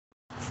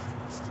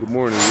Good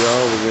morning,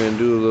 y'all. We're gonna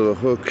do a little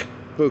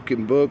hook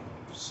and book.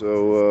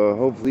 So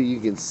hopefully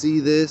you can see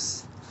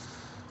this.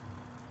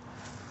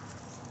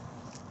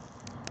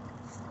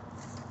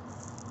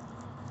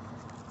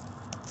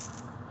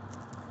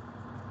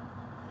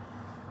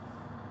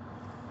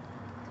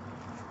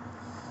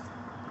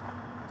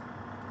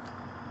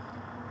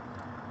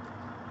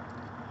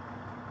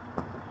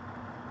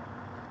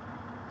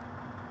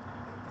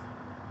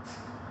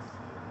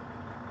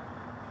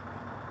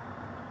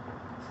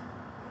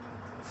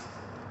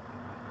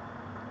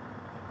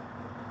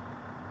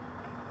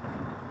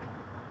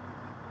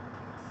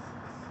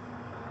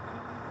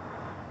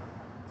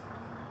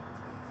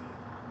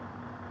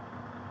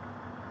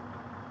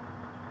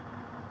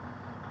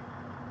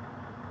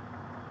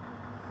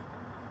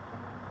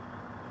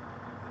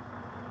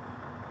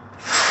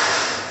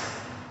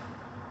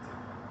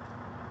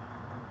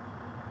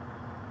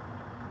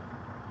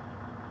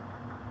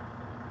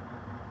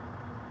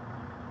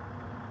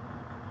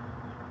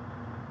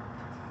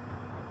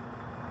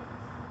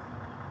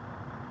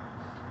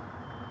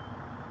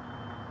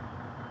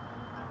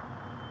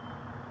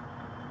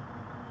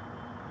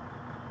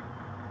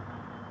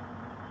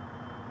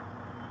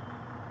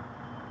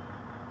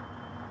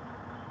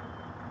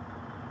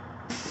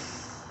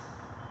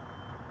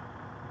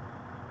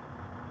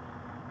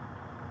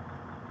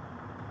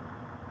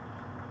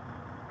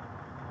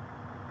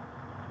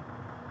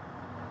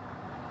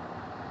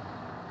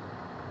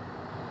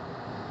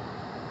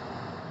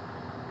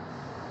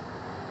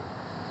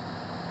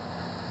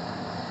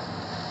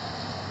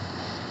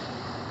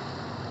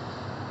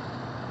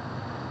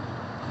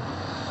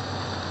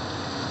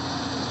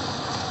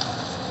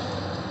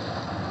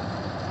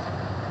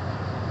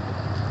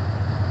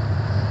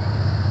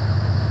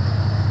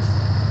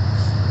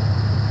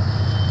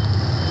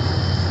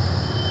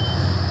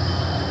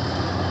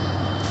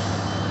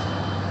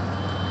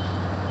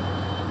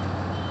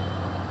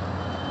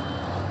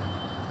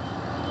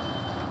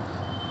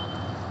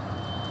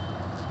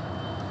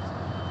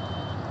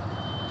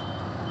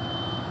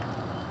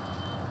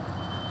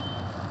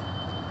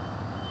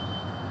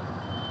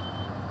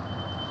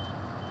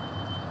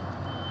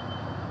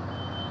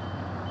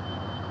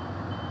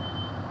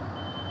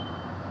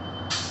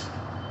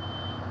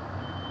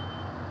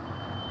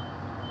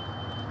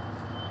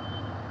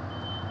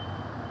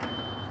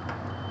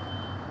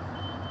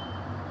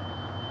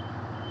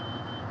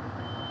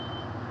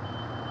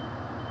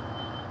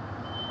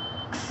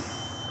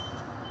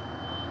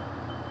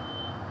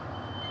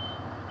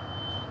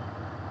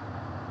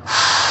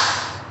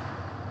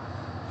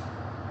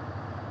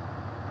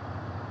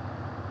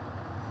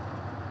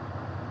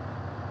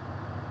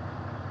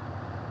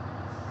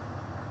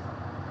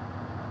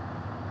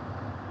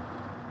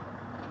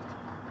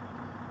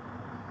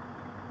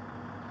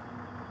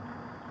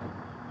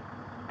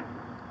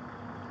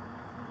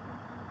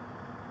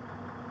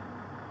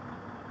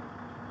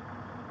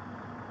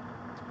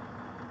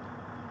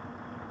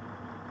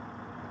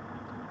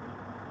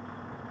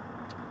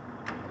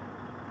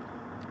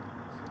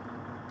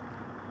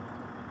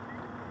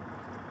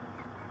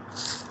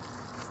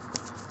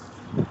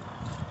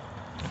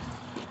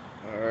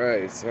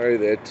 Alright, sorry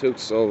that took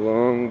so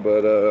long,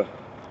 but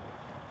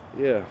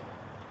yeah,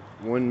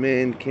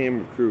 one-man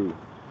camera crew.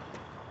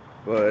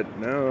 But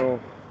now,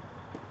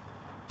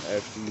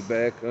 after you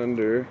back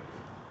under,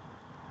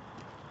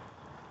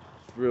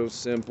 it's real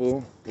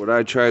simple. What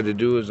I try to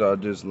do is I'll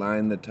just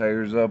line the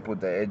tires up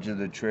with the edge of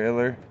the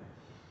trailer.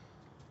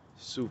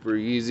 Super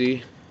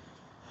easy.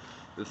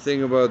 The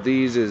thing about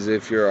these is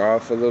if you're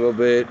off a little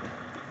bit,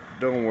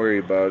 don't worry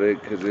about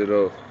it, because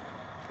it'll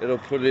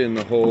put it in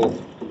the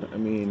hole. I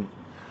mean,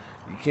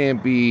 you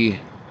can't be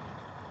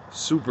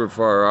super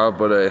far off,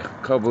 but a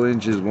couple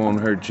inches won't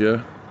hurt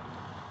you.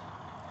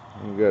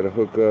 We gotta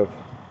hook up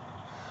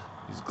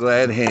these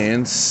glad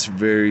hands.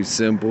 Very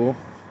simple,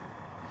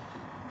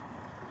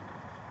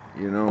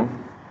 you know.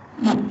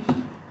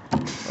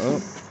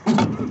 Oh,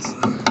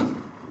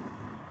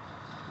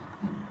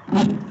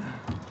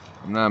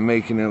 I'm not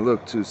making it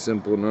look too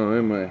simple now,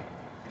 am I?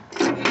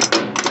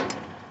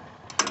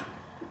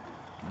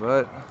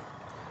 But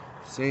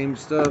same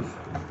stuff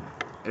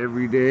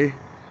every day.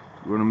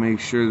 You want to make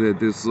sure that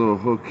this little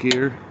hook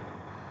here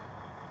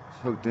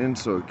is hooked in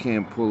so it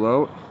can't pull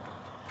out.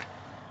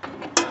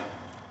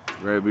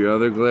 Grab your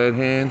other glad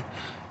hand.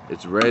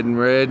 It's red and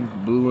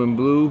red, blue and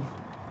blue.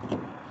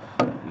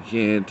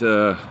 You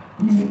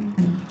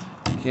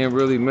can't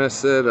really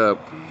mess that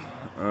up.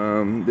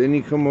 Then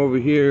you come over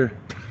here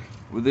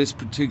with this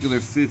particular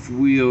fifth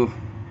wheel.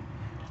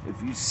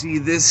 If you see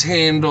this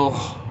handle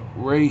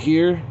right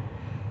here,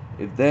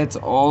 if that's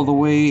all the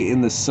way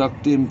in the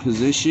sucked in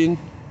position,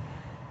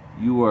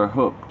 you are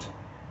hooked.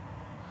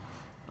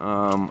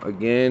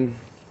 Again,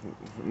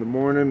 in the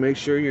morning, make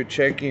sure you're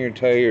checking your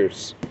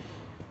tires.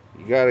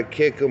 You gotta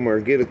kick them or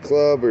get a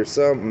club or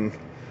something,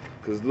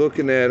 because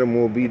looking at them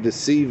will be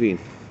deceiving.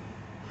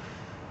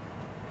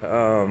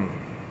 Another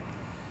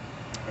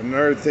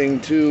thing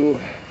too,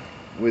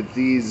 with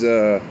these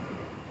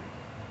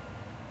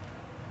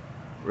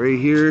right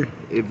here,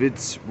 if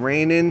it's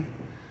raining,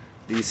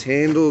 these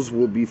handles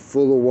will be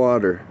full of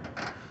water.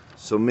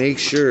 So make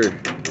sure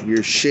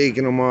you're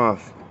shaking them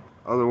off.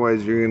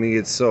 Otherwise you're gonna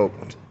get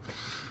soaked.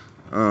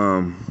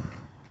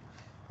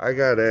 I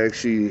gotta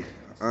actually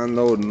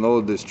unload and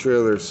load this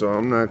trailer, so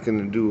I'm not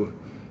gonna do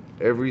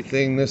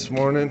everything this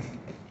morning.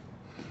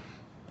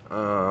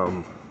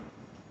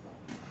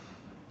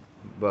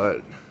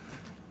 But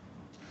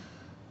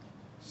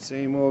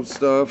same old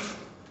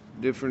stuff,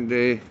 different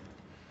day.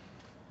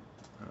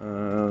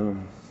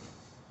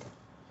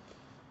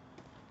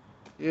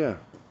 Yeah,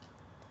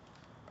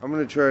 I'm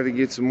gonna try to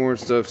get some more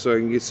stuff so I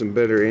can get some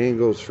better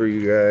angles for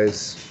you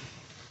guys.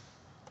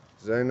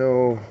 'Cause I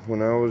know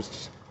when I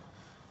was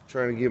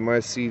trying to get my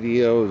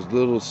CDLs,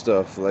 little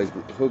stuff like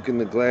hooking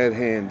the glad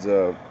hands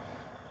up,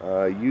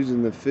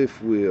 using the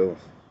fifth wheel,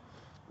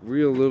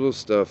 real little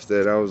stuff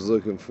that I was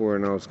looking for,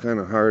 and I was kind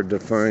of hard to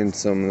find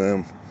some of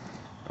them.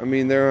 I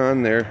mean, they're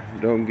on there,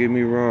 don't get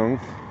me wrong,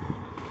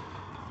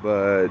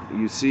 but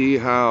you see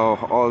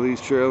how all these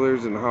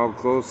trailers and how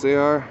close they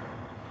are?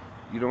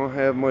 You don't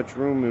have much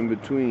room in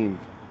between.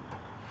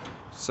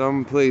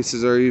 Some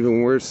places are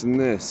even worse than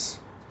this.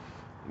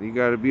 You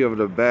got to be able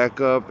to back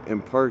up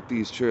and park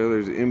these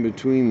trailers in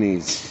between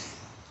these.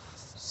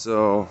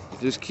 So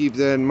just keep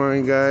that in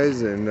mind,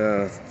 guys, and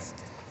we'll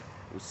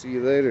see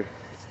you later.